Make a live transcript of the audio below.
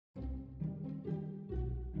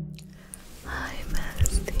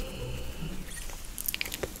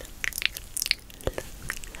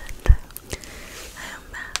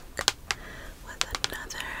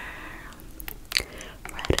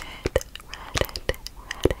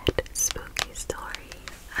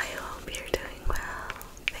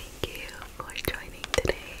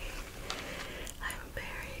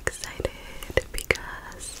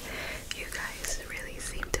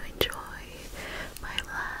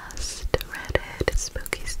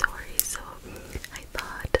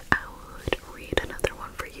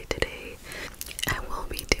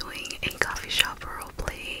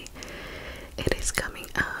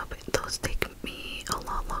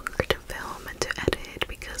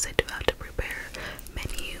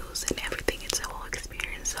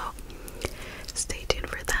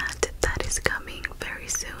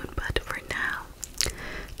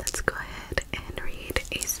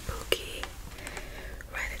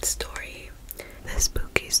tonight's story. This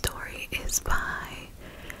spooky story is by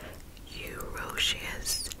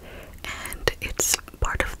Eurocious, and it's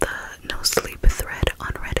part of the No Sleep thread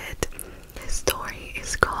on Reddit. This story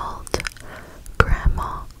is called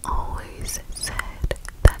Grandma Always Said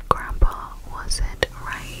That Grandpa Wasn't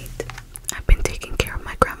Right. I've been taking care of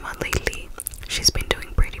my grandma lately. She's been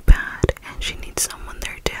doing pretty bad, and she needs someone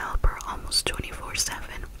there to help her almost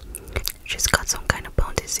 24/7. She's got some kind of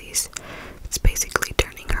bone disease. It's basically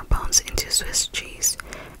turning her bones into Swiss cheese,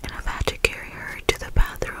 and I've had to carry her to the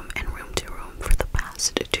bathroom and room to room for the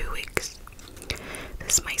past 2 weeks.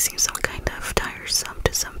 This might seem some kind of tiresome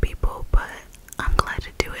to some people, but I'm glad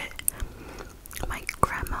to do it. My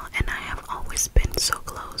grandma and I have always been so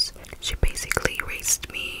close. She basically raised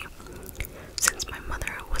me since my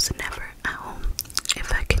mother was never at home.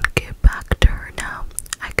 If I can give back to her now,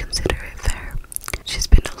 I consider it fair. She's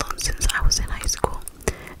been alone since I was in high school,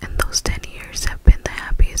 and those 10 years have been the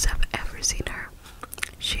happiest I've ever seen her.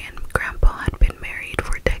 She and Grandpa had been married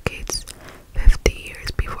for decades, 50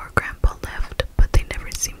 years before Grandpa left, but they never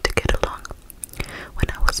seemed to get along. When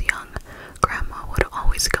I was young, Grandma would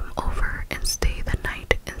always come over and stay the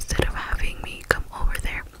night instead of having me come over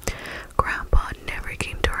there. Grandpa never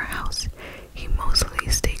came to our house. He mostly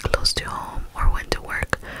stayed close to home or went to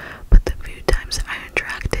work, but the few times I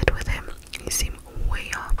interacted with him, he seemed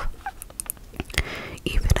way off.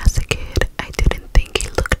 Even as a kid, I didn't think he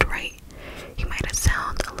looked right. He might have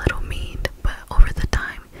sounded a little mean, but over the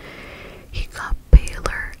time, he got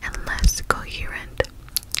paler and less coherent.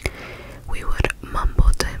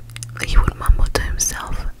 He would mumble to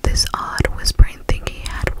himself this odd whispering thing he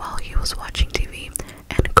had while he was watching TV,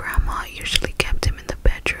 and Grandma usually kept him in the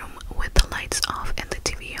bedroom with the lights off and the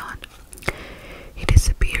TV on. He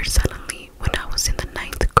disappeared suddenly when I was in the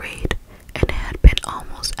 9th grade, and it had been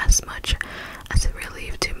almost as much as a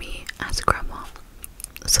relief to me as Grandma.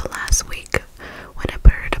 So last week, when I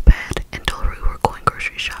put her to bed and told her we were going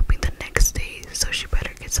grocery shopping the next day so she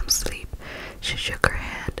better get some sleep, she shook her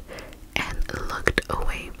head and looked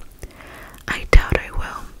away. I doubt I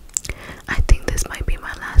will. I think this might be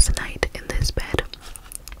my last night in this bed.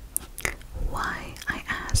 Why? I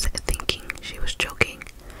asked, thinking she was joking.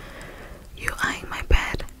 You eyeing my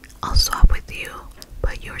bed? I'll swap with you,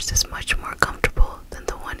 but yours is much more comfortable than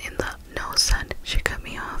the one in the... No, son, she cut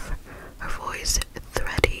me off, her voice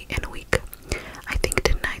thready and weak.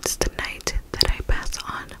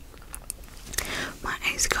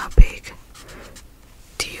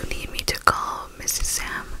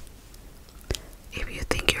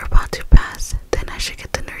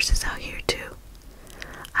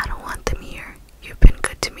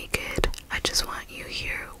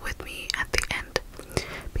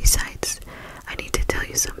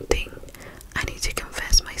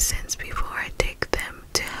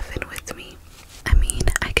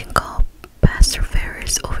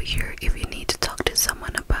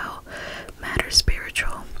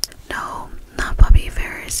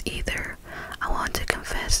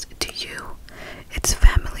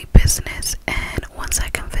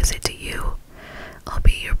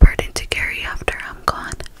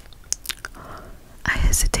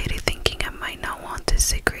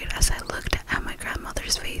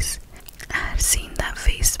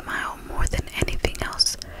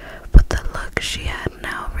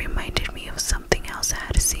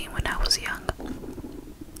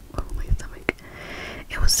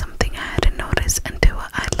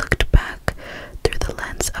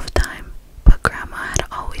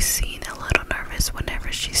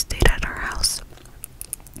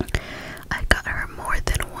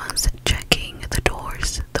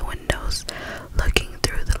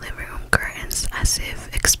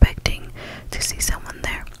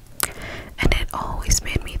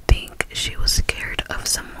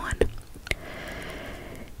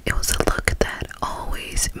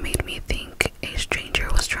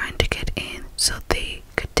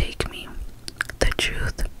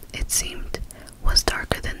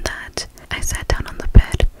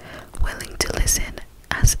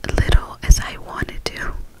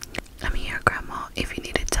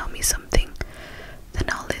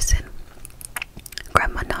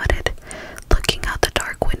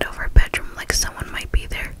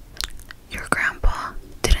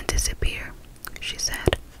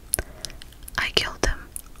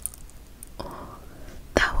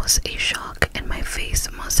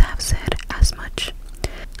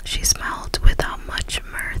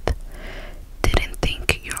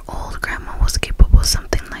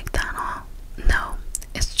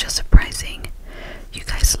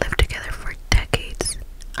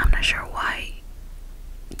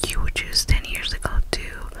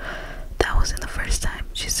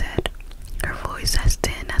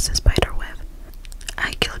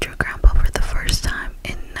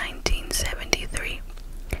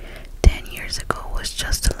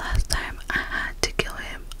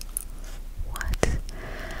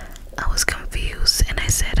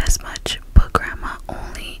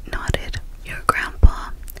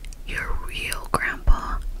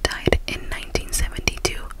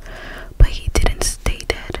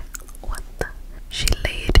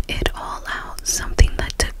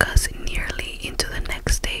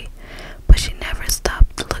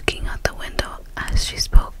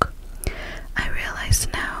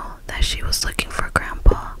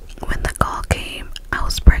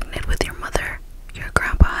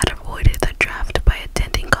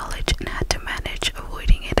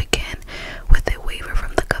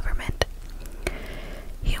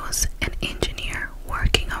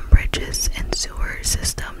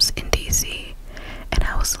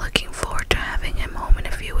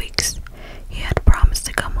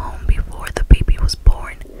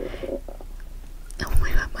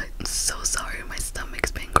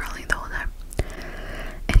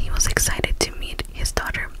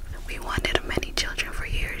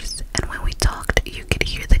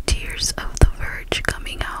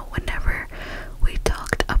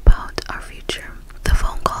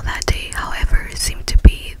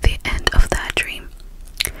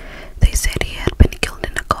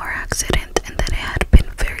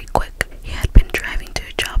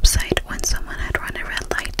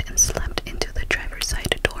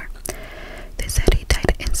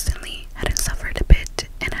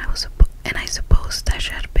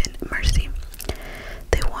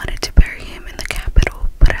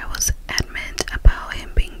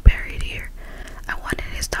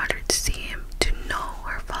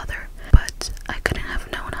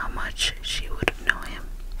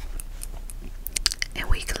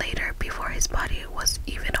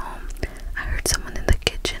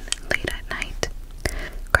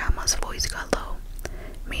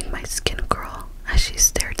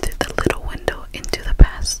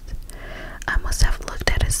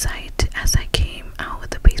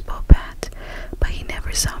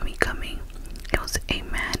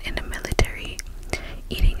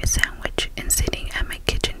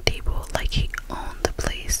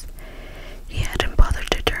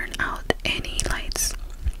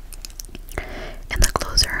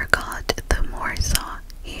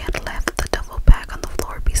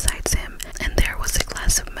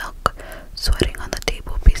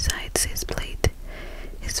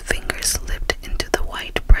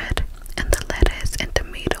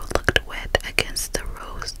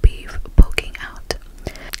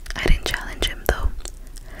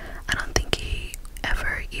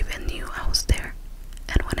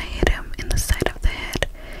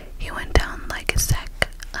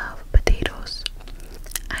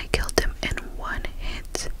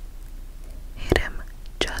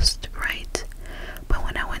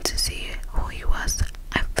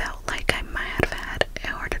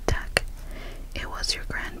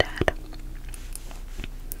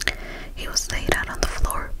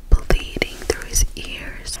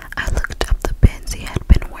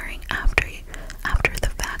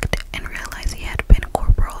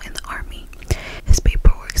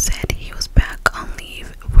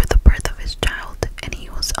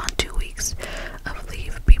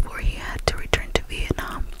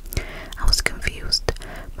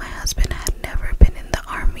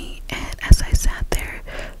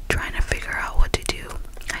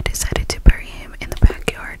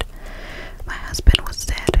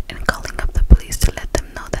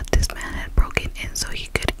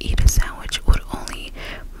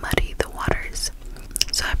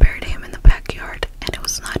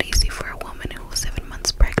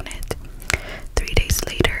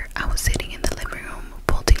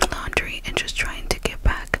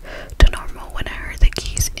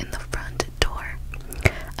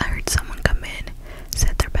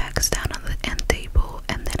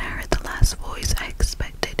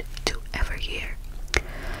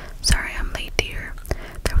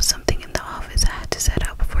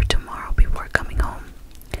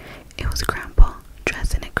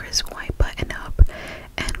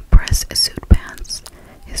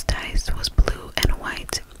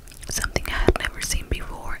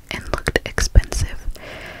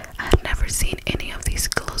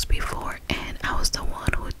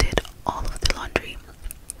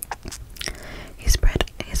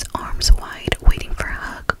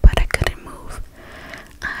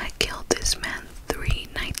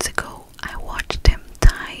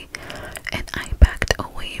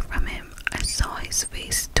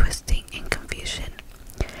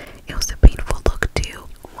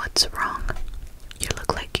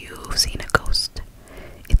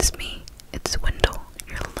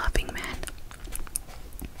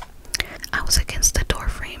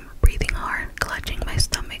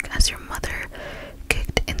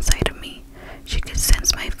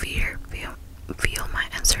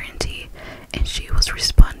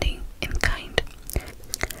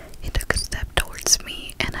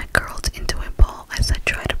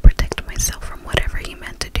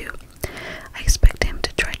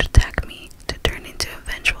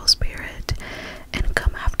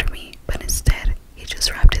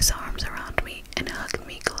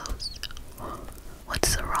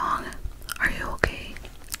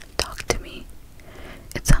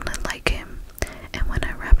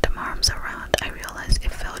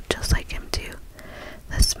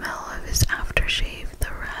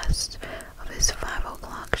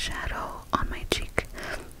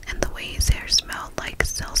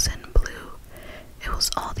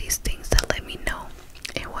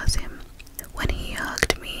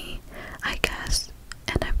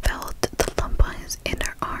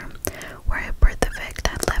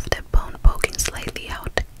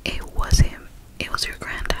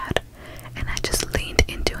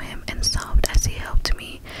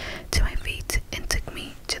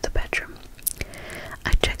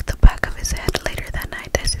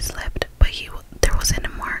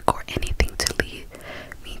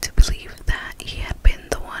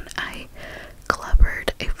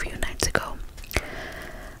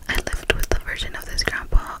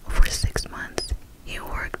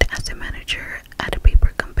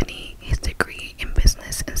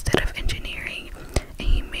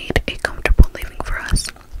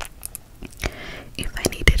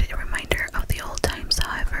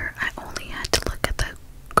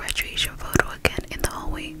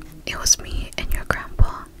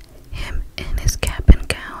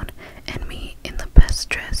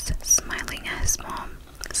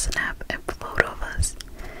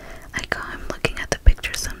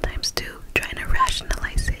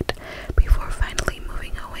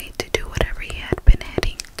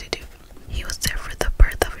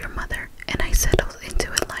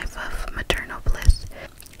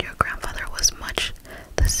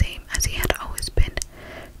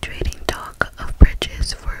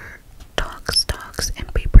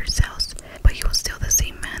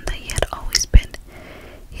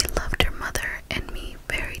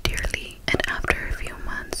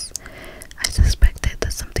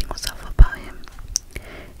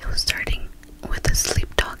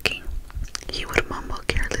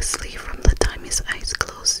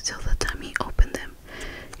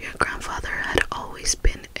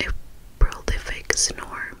 like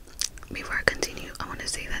snore. Before I continue, I want to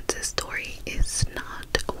say that this story is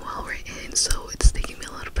not well written, so it's taking me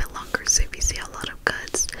a little bit longer. So if you see a lot of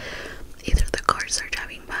cuts, either the cars are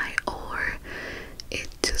driving by or it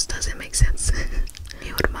just doesn't make sense.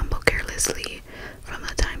 He would mumble carelessly from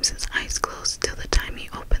the time his eyes closed till the time he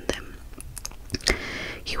opened them.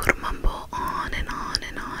 He would mumble on and on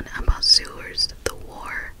and on about sewers, the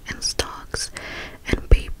war, and stocks, and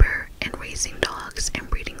paper, and raising dogs, and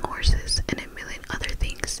breeding horses, and a million other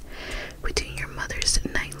things. Between your mother's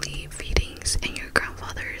nightly feedings and your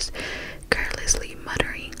grandfather's carelessly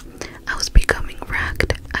muttering, I was becoming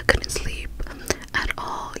racked. I couldn't sleep at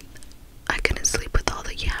all. I couldn't sleep with all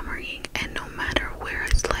the yammering, and no matter where I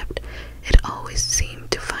slept, it always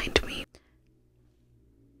seemed to find me.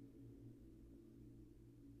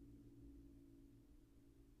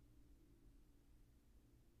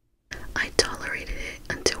 I tolerated it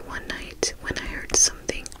until one night when I heard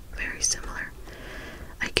something very similar.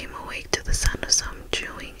 I came awake to the sound of some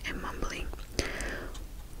chewing and mumbling.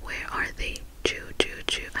 Where are they? Chew, chew,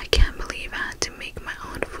 chew. I can't believe I had to make my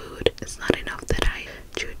own food. It's not enough that I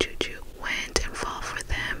chew, chew, chew, went and fought for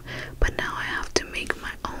them, but now I have to make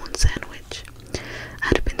my own sandwich. I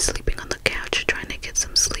had been sleeping on the couch trying to get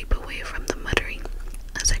some sleep away from the muttering.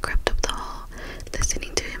 As I crept up the hall,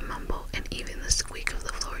 listening to him mumble, and even the squeak of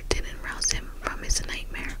the floor didn't rouse him from his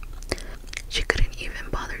nightmare. She couldn't even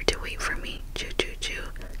bother to wait for me, chew, chew, chew,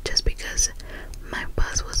 just because my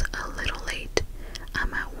bus was a little late.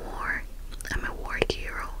 I'm at war. I'm a war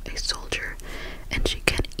hero, a soldier, and she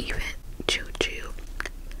can't even chew, chew.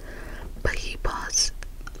 But he paused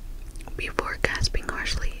before gasping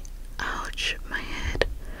harshly. Ouch, my head.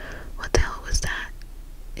 What the hell was that?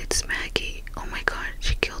 It's Maggie. Oh my god,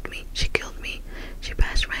 she killed me. She killed me. She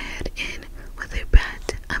bashed my head in with a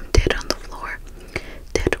bat. I'm dead on the floor.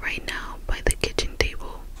 Dead right now by the kitchen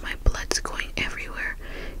table. My blood's going everywhere.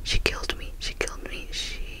 She killed me. She killed me.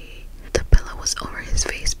 The pillow was over his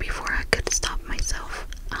face before I could stop myself.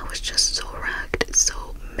 I was just so ragged,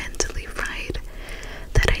 so mentally fried,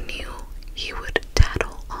 that I knew he would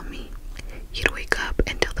tattle on me. He'd wake up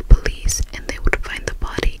and tell the police, and they would find the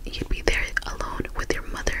body. You'd be there alone with your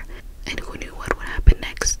mother, and who knew what would happen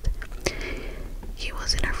next? He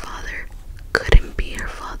wasn't her father, couldn't be her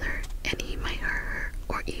father, and he might hurt her,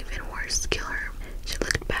 or even worse, kill her. She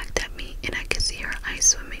looked back at me, and I could see her eyes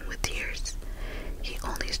swimming with tears. He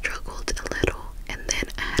only struggled a little, and then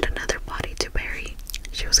I had another body to bury.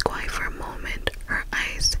 She was quiet for a moment, her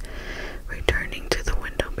eyes returning to the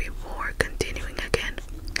window before continuing again.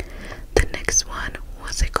 The next one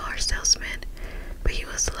was a car salesman, but he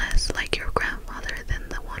was less like your grandfather than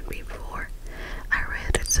the one before. I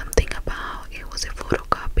read something about it was a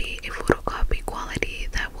photocopy quality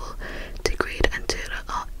that will degrade until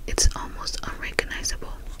it's almost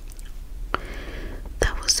unrecognizable.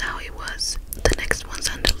 That was how it was. The next one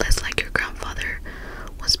sounded less like your grandfather,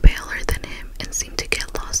 was paler than him, and seemed to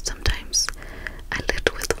get lost sometimes. I lived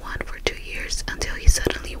with one for 2 years until he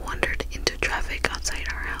suddenly wandered into traffic outside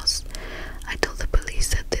our house. I told the police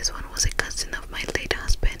that this one was a cousin of my late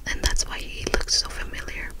husband, and that's why he looked so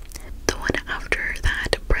familiar. The one after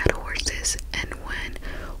that bred horses, and when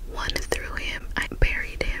one threw him, I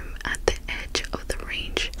buried him at the edge of the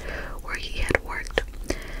range where he had worked.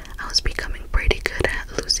 I was becoming pretty good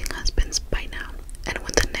at losing husbands by now, and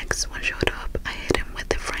when the next one showed up, I hit him with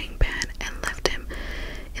the frying pan and left him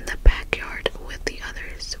in the backyard with the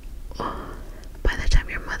others. By the time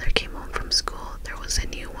your mother came home from school, there was a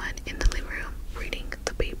new one in the living room reading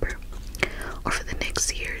the paper. Or for the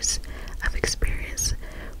next years, I've experienced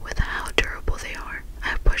with how durable they are.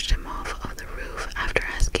 I pushed him off of the roof after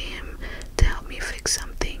asking him to help me fix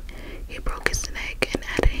something. He broke his neck and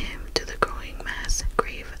added him to the growing mass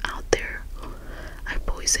grave out there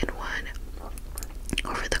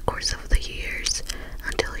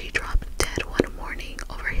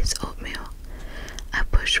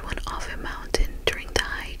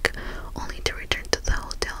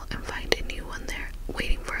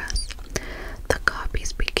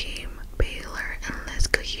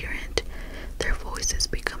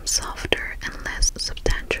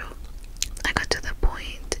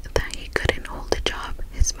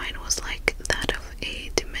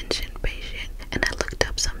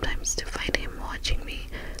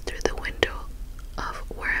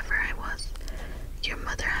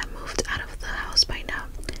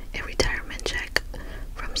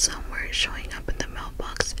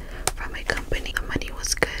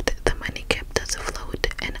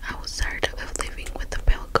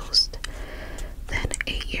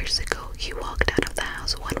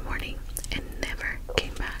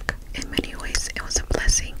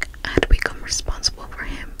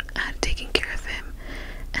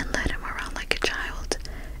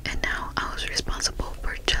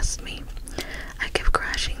trust me. I kept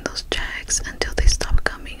crashing those checks until they stopped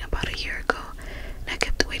coming about a year ago, and I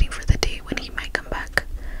kept waiting for the day when he might come back.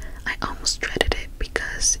 I almost dreaded it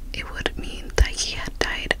because it would mean that he had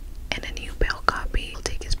died and a new bail copy will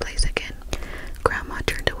take his place again. Grandma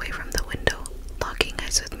turned away from the window, locking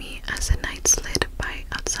eyes with me as the night slid by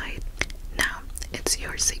outside. Now, it's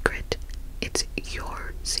your secret. It's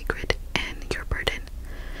your secret and your burden.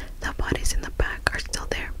 The bodies in the back are still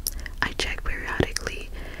there. I check periodically,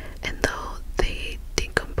 and though they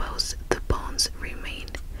decompose, the bones remain.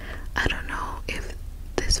 I don't know if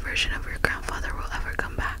this version of your grandfather will ever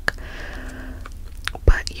come back,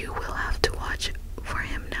 but you will have to watch for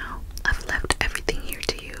him now. I've left everything here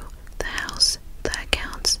to you. The house, the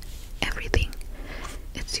accounts, everything.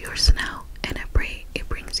 It's yours now, and I pray it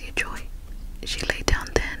brings you joy. She lay down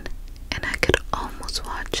then, and I could almost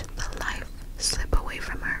watch the life slip away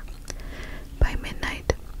from her. By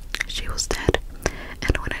midnight, she was dead,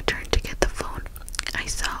 and when I turned to get the phone, I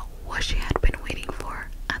saw what she had been waiting for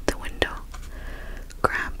at the window.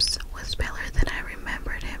 Gramps was paler than I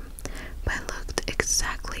remembered him, but looked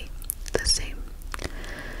exactly the same.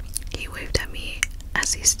 He waved at me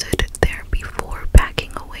as he stood there before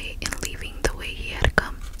backing away and leaving the way he had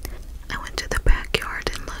come. I went to the backyard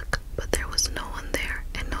and looked, but there was no one there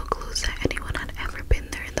and no clues that anyone had ever been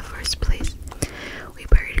there in the first place. We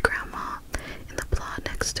buried Grandma in the plot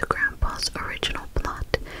next to Grandpa's original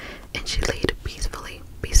plot, and she laid peacefully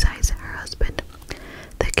beside her husband.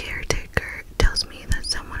 The caretaker tells me that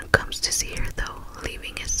someone comes to see her though,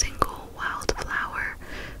 leaving a single wild flower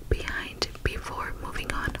behind before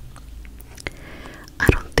moving on. I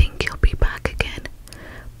don't think he'll be back again,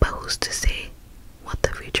 but who's to say what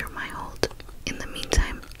the future might hold? In the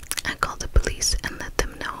meantime, I called the police and let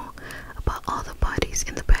them know about all the bodies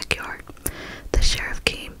in the backyard. The sheriff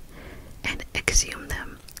came and exhumed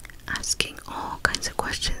them, asking all kinds of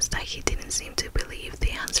questions that he didn't seem to believe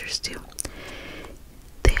the answers to.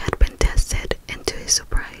 They had been tested, and to his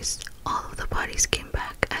surprise, all of the bodies came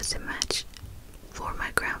back as a match for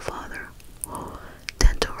my grandfather.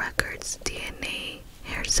 Dental records, DNA,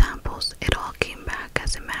 hair samples, it all came back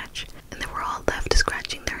as a match, and they were all left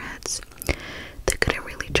scratching their heads. They couldn't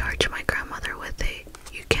really charge my grandmother with it.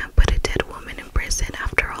 You can't put a dead woman in prison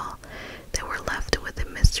after all. They were left with a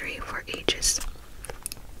mystery for ages.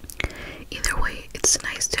 Either way, it's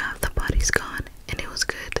nice to have the bodies gone, and it was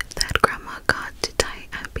good that Grandma got to die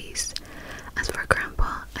at peace. As for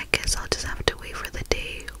Grandpa, I guess I'll just have to wait for the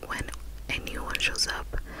day when a new one shows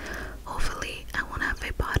up.